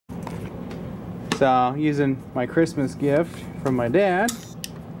So, using my Christmas gift from my dad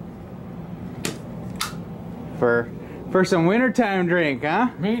for some wintertime drink,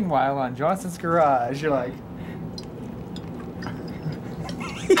 huh? Meanwhile, on Johnson's garage, you're like,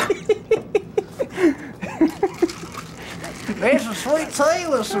 there's a sweet tea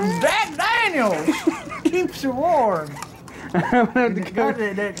with some Jack Daniels. Keeps you warm. And it got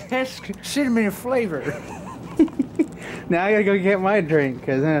that cinnamon flavor. Now I gotta go get my drink,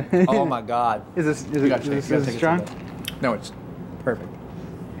 cause Oh my God! Is it strong? No, it's perfect.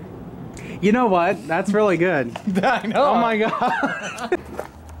 You know what? That's really good. I know. Oh my God!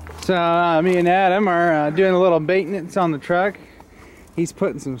 So me and Adam are doing a little maintenance on the truck. He's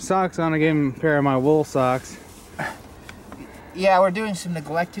putting some socks on. I gave him a pair of my wool socks. Yeah, we're doing some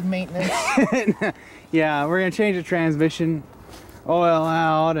neglected maintenance. Yeah, we're gonna change the transmission oil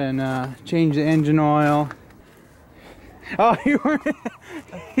out and change the engine oil. Oh,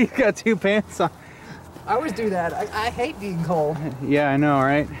 he's got 2 pants on. I always do that. I hate being cold. Yeah, I know,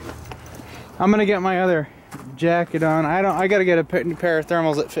 right? I'm gonna get my other jacket on. I gotta get a pair of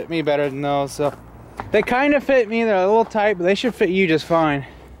thermals that fit me better than those. So they kind of fit me. They're a little tight, but they should fit you just fine.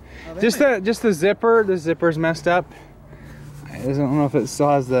 Oh, just the zipper. The zipper's messed up. I don't know if it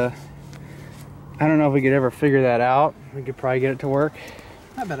still has the. I don't know if we could ever figure that out. We could probably get it to work.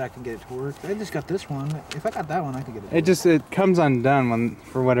 I bet I can get it to work. I just got this one. If I got that one, I could get it to work. It comes undone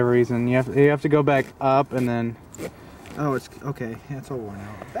for whatever reason. You have to go back up and then. Oh, it's okay. Yeah, it's all worn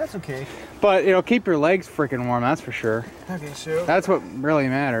out. That's okay. But it'll keep your legs freaking warm. That's for sure. Okay, so that's what really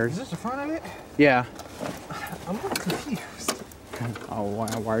matters. Is this the front of it? Yeah. I'm a little confused. Oh,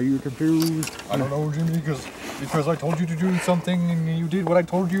 why are you confused? I don't know, Jimmy, because I told you to do something and you did what I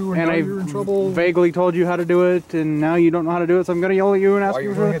told you and now you're in trouble. Vaguely told you how to do it and now you don't know how to do it, so I'm going to yell at you and ask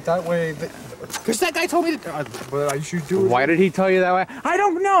you for it. Why are you doing it that way? Because that guy told me to, but I should do it. Why did he tell you that way? I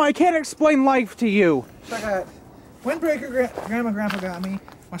don't know. I can't explain life to you. So I got windbreaker Grandpa got me,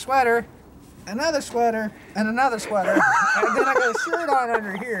 my sweater, another sweater, and another sweater, and then I got a shirt on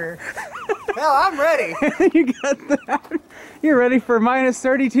under here. Hell, I'm ready. You got that? You're ready for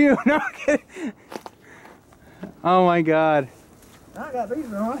 -32. No kidding. Oh my God. I got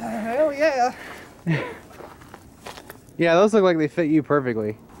these on. Hell yeah. Yeah, those look like they fit you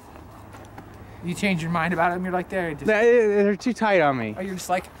perfectly. You change your mind about them? You're like, they're too tight on me. Oh, you're just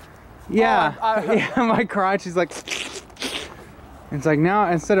like, yeah. Yeah, my crotch is like. It's like now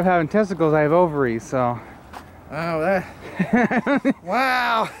instead of having testicles, I have ovaries. So. Oh, that.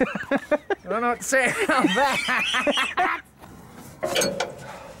 Wow. I don't know what to say about that.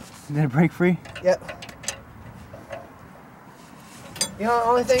 Did it break free? Yep. You know the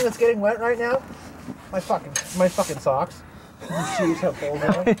only thing that's getting wet right now? My fucking socks. The shoes have holes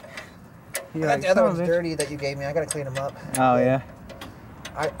in them. I got the other ones dirty that you gave me. I gotta clean them up. Oh yeah.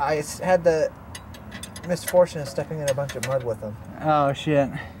 I had the misfortune of stepping in a bunch of mud with them. Oh shit.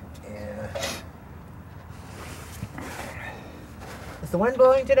 Yeah. Is the wind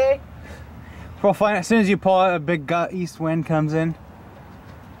blowing today? We'll find as soon as you pull out, a big east wind comes in.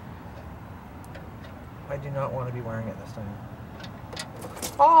 I do not want to be wearing it this time.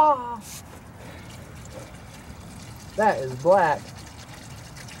 Oh! That is black.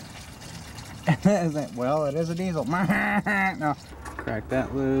 Well, it is a diesel. No. Crack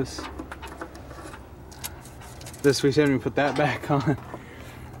that loose. This we shouldn't even put that back on.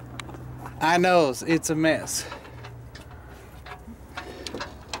 I know, it's a mess.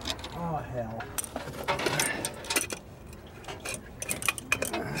 Oh, hell.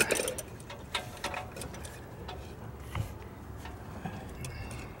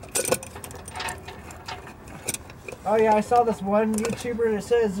 Oh yeah, I saw this one YouTuber that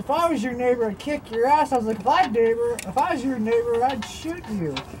says, if I was your neighbor, I'd kick your ass. I was like, if I was your neighbor, I'd shoot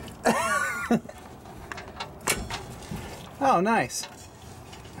you. Oh, nice.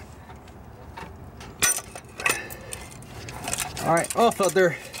 All right, oil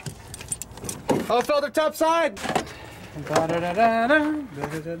filter. Oil filter top side.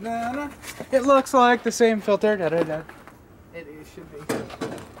 It looks like the same filter. It should be.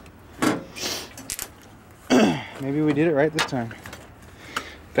 Maybe we did it right this time.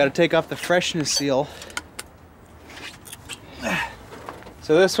 Got to take off the freshness seal.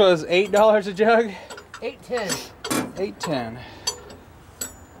 So this was $8 a jug? $8.10. $8.10.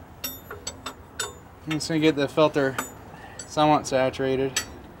 I'm just gonna get the filter somewhat saturated.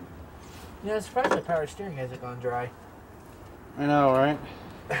 Yeah, I'm surprised the power steering hasn't gone dry. I know, right?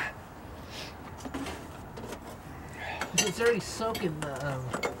 It's already soaking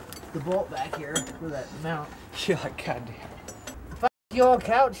the bolt back here for that mount. You're like, goddamn. Fuck you on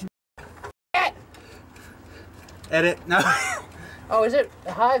couch. Edit. No. Oh, is it?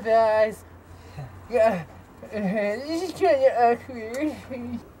 Hi, guys. Yeah. This is kind of awkward.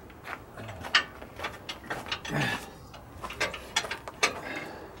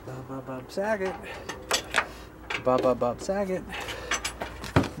 Bob Saget. Bob Saget.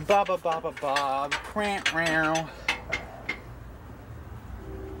 Bob. Cramp row.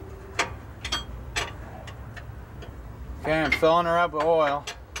 Okay, I'm filling her up with oil.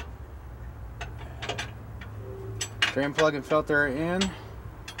 Drain plug and filter in.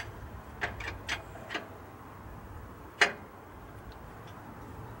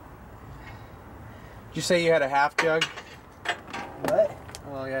 Did you say you had a half jug? What?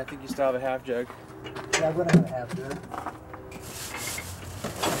 Oh yeah, I think you still have a half jug. Yeah, I'm gonna have to.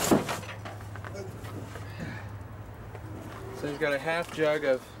 So he's got a half jug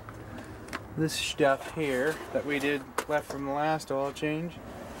of this stuff here that we did left from the last oil change.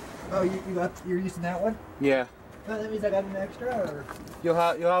 Oh, you're using that one? Yeah. Oh, that means I got an extra, or? You'll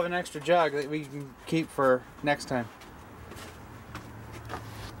have an extra jug that we can keep for next time.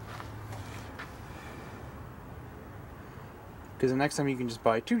 Because the next time you can just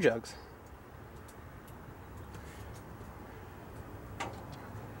buy 2 jugs.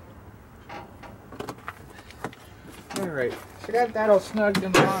 Alright. So got that all snugged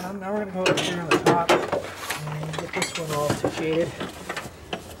in the bottom. Now we're going to go up here on the top and get this one all situated.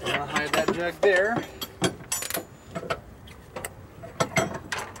 I'm going to hide that jug there.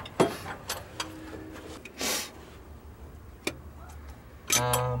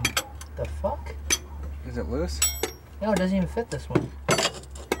 The fuck? Is it loose? No, it doesn't even fit this one. I'm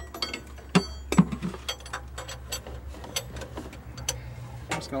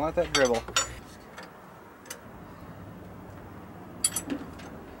just going to let that dribble.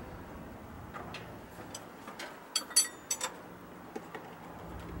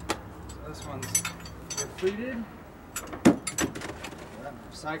 So this one's depleted.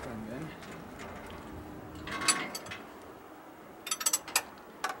 Recycling bin.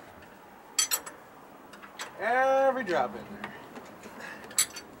 Every drop in there.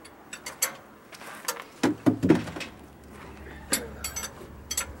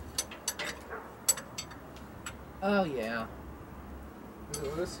 Oh, yeah. Is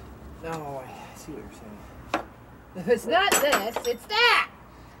it loose? No, I see what you're saying. If it's not this, it's that!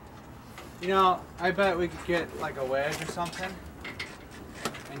 You know, I bet we could get like a wedge or something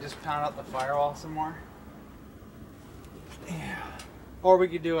and just pound out the firewall some more. Yeah. Or we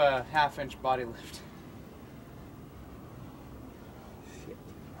could do a 1/2-inch body lift.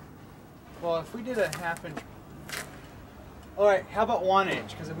 Well, if we did a 1/2 inch, all right, how about 1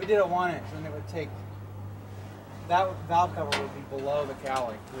 inch? Because if we did a 1 inch, then it would take, that valve cover would be below the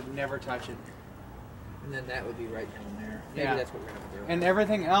cowling. It would never touch it. And then that would be right down there. Maybe Yeah. that's what we're going to do. And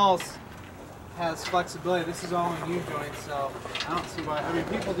everything else has flexibility. This is all in U-joint, so I don't see why. I mean,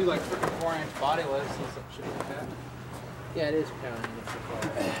 people do like 4-inch body lifts and stuff, shit like that. Yeah, it is pounding.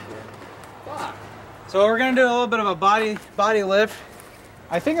 It's Fuck. So we're gonna do a little bit of a body lift.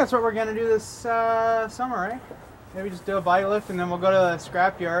 I think that's what we're gonna do this summer, right? Maybe just do a body lift and then we'll go to the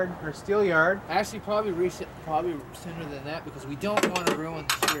scrap yard or steel yard. Actually, probably sooner than that because we don't want to ruin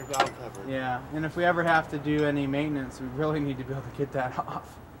the shear valve cover. Yeah, and if we ever have to do any maintenance, we really need to be able to get that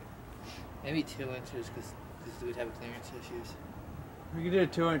off. Maybe 2 inches because we'd have clearance issues. We could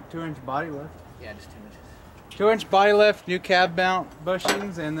do a 2-inch body lift. Yeah, just 2 inches. 2-inch body lift, new cab mount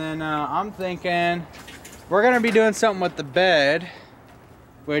bushings, and then I'm thinking we're gonna be doing something with the bed,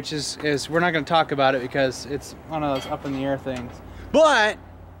 which is we're not gonna talk about it because it's one of those up in the air things. But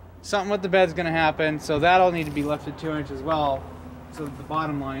something with the bed's gonna happen, so that'll need to be lifted 2 inches as well, so that the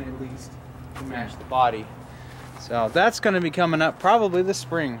bottom line at least can match the body. So that's gonna be coming up probably this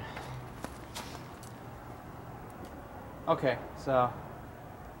spring. Okay, so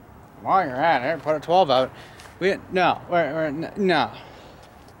while you're at it, put a 12 out. No. The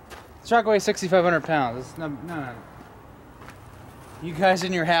truck weighs 6,500 pounds. It's no. You guys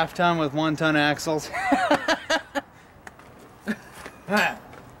in your 1/2 ton with 1 ton axles.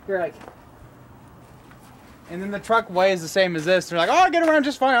 You're like, And then the truck weighs the same as this. They're like, oh, I get around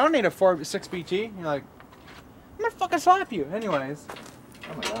just fine. I don't need a 6 BT. You're like, I'm gonna fucking slap you. Anyways.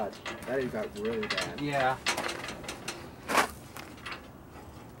 oh my god, that got really bad. Yeah.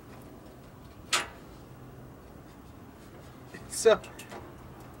 So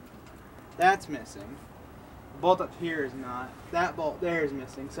that's missing. The bolt up here is not. That bolt there is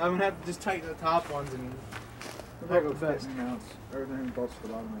missing. So I'm gonna have to just tighten the top ones and hope the best. Everything bolts to the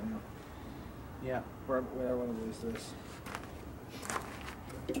bottom right now. Yeah. Whatever one of these is.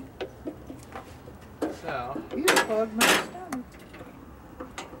 So You plugged my stomach.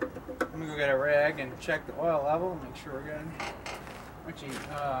 I'm gonna go get a rag and check the oil level and make sure we're good. Actually,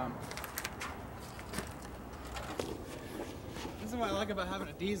 This is what I like about having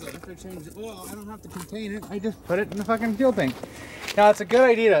a diesel. After I change the oil, I don't have to contain it. I just put it in the fucking fuel tank. Now, it's a good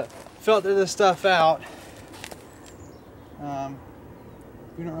idea to filter this stuff out.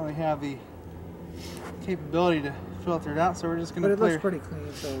 We don't really have the capability to filter it out, so we're just going to But it looks pretty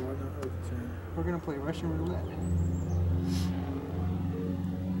clean, so I'm not really concerned. We're going to play Russian roulette.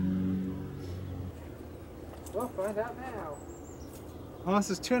 We'll find out now. Well, this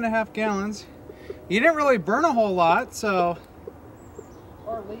is 2.5 gallons. You didn't really burn a whole lot, so...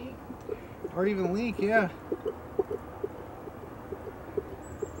 Or leak. Or even leak, yeah.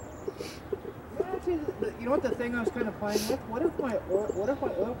 Actually, you know what the thing I was kind of playing with? What if my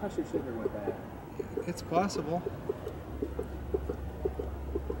oil pressure sugar went bad? It's possible.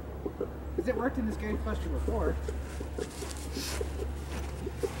 Because it worked in this gauge cluster before.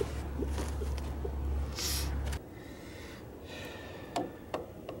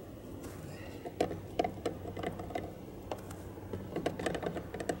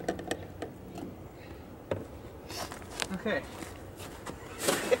 Okay.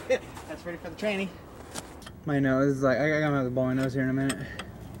 That's ready for the tranny. My nose is like, I gotta have the Bullnose here in a minute.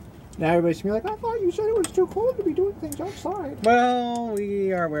 Now everybody's gonna be like, I thought you said it was too cold to be doing things outside. Well,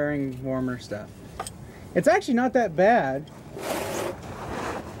 we are wearing warmer stuff. It's actually not that bad.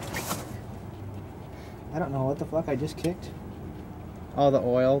 I don't know what the fuck I just kicked. All the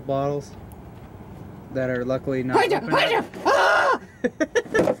oil bottles that are luckily not open.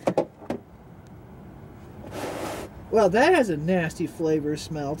 Well, that has a nasty flavor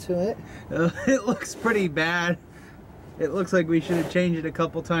smell to it. It looks pretty bad. It looks like we should have changed it a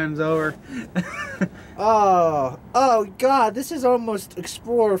couple times over. Oh God, this is almost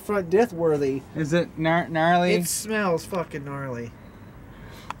Explorer front diff worthy. Is it gnarly? It smells fucking gnarly.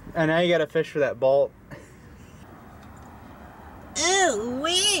 And now you gotta fish for that bolt. Ooh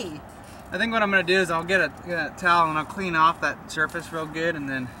wee! I think what I'm gonna do is I'll get a towel and I'll clean off that surface real good, and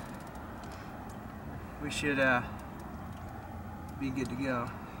then we should be good to go.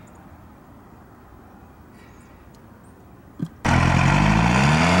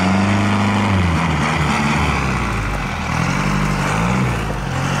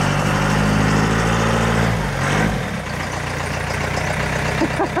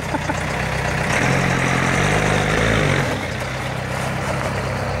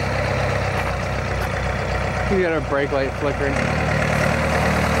 You got a brake light flickering. Yeah,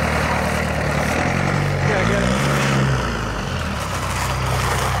 get it.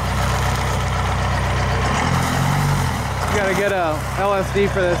 You gotta get a LSD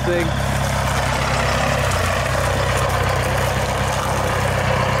for this thing.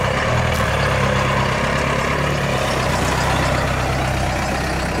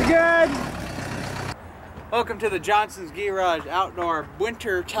 You're good. Welcome to the Johnson's Garage Outdoor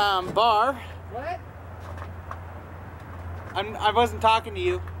Winter Time Bar. What? I wasn't talking to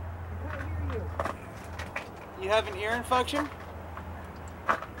you. I can't hear you. You have an ear infection?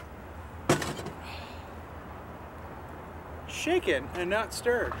 Shaken and not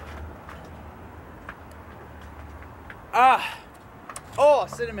stirred. Ah! Oh,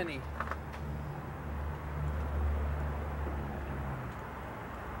 cinnamony.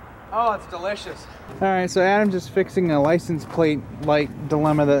 Oh, it's delicious. Alright, so Adam's just fixing a license plate light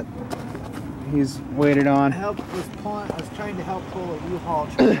dilemma that he's waited on. I was trying to help pull a U-Haul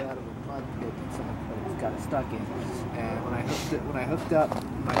trailer out of a mud pit that someone got stuck in. And when I hooked up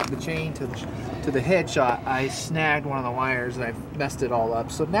the chain to the headshot, I snagged one of the wires and I messed it all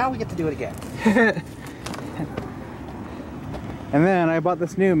up. So now we get to do it again. And then I bought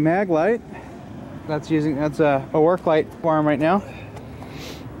this new mag light. That's a work light for him right now.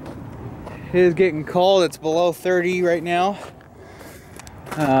 It is getting cold. It's below 30 right now.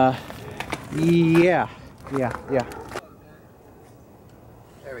 Yeah. There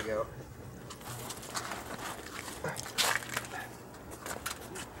we go.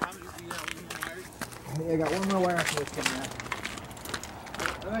 I got one more wire for this thing now.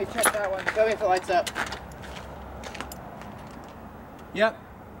 Let me check that one. Tell me if it lights up. Yep.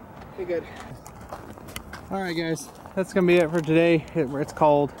 Okay, good. Alright guys, that's gonna be it for today. It's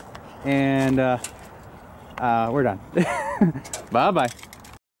cold and we're done. Bye bye.